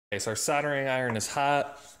Okay, so our soldering iron is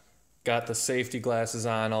hot. Got the safety glasses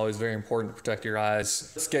on, always very important to protect your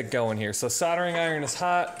eyes. Let's get going here. So soldering iron is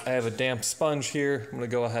hot. I have a damp sponge here. I'm gonna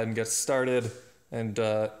go ahead and get started and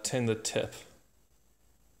tin the tip.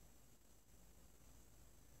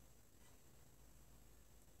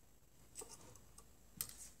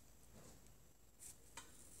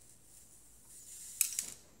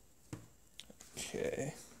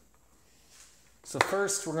 Okay. So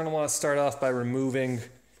first we're gonna wanna start off by removing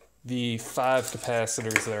the 5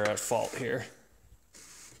 capacitors that are at fault here.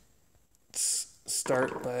 Let's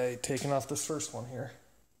start by taking off this first one here.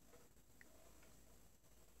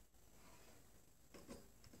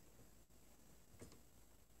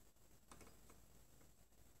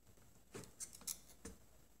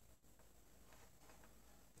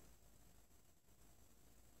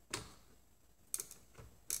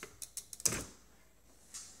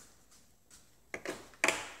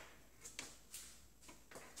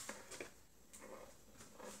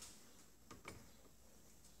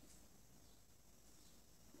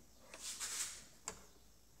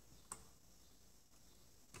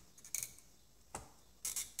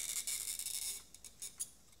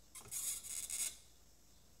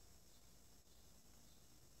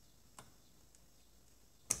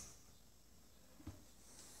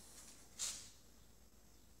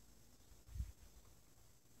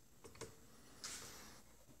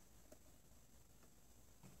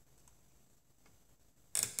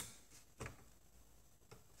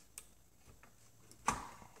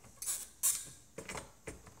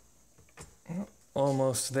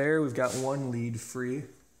 Almost there. We've got one lead free.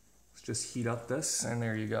 Let's just heat up this, and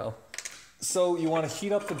there you go. So you want to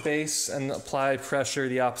heat up the base and apply pressure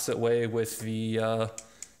the opposite way with the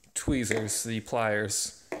tweezers, the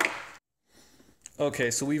pliers.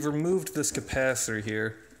 Okay, so we've removed this capacitor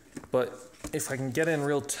here, but if I can get in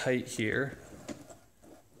real tight here,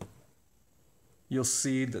 you'll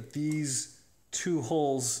see that these 2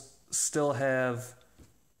 holes still have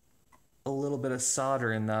a little bit of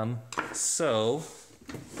solder in them. So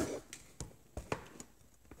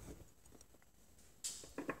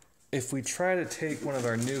if we try to take one of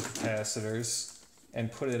our new capacitors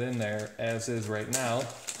and put it in there as is right now,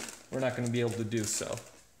 we're not going to be able to do so.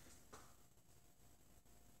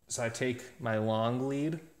 So I take my long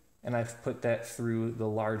lead and I put that through the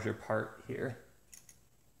larger part here.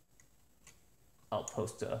 I'll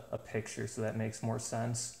post a picture so that makes more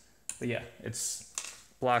sense. But yeah, it's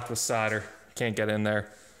blocked with solder, can't get in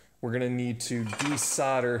there. We're gonna need to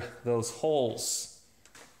desolder those holes.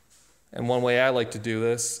 And one way I like to do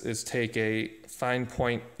this is take a fine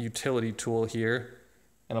point utility tool here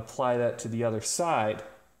and apply that to the other side.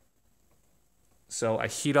 So I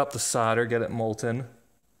heat up the solder, get it molten,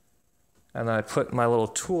 and then I put my little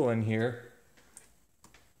tool in here,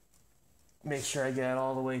 make sure I get it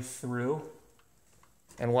all the way through.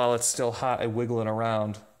 And while it's still hot, I wiggle it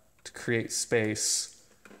around to create space.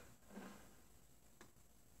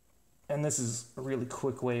 And this is a really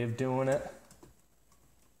quick way of doing it.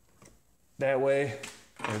 That way,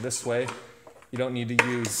 or this way, you don't need to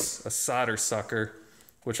use a solder sucker,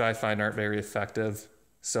 which I find aren't very effective.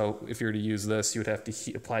 So if you were to use this, you would have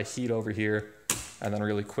to apply heat over here and then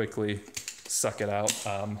really quickly suck it out.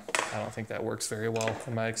 I don't think that works very well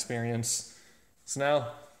in my experience. So now,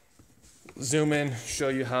 zoom in, show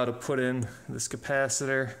you how to put in this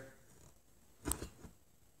capacitor.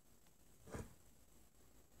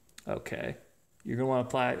 Okay, you're going to want to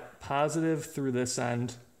apply positive through this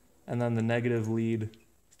end and then the negative lead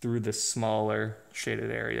through this smaller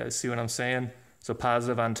shaded area. See what I'm saying? So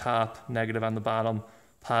positive on top, negative on the bottom.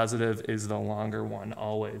 Positive is the longer one,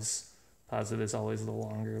 always. Positive is always the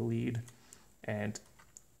longer lead. And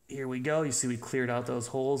here we go. You see we cleared out those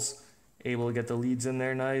holes, able to get the leads in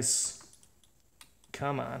there nice.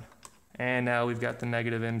 Come on. And now we've got the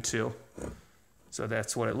negative in too. So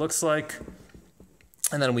that's what it looks like.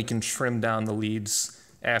 And then we can trim down the leads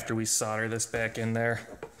after we solder this back in there.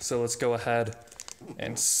 So let's go ahead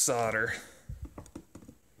and solder.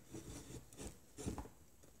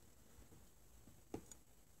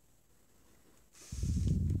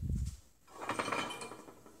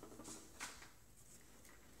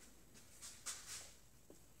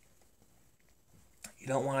 You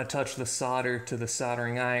don't want to touch the solder to the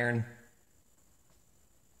soldering iron.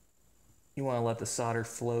 You want to let the solder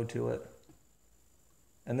flow to it.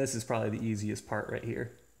 And this is probably the easiest part right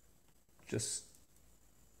here. Just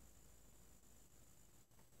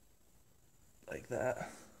like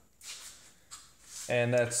that.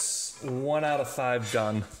 And that's 1 out of 5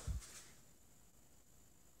 done.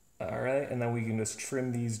 All right, and then we can just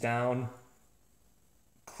trim these down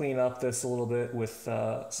clean up this a little bit with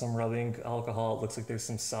some rubbing alcohol. It looks like there's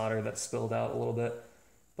some solder that spilled out a little bit.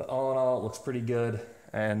 But all in all, it looks pretty good.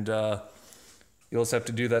 And you'll also have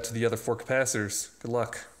to do that to the other 4 capacitors. Good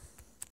luck.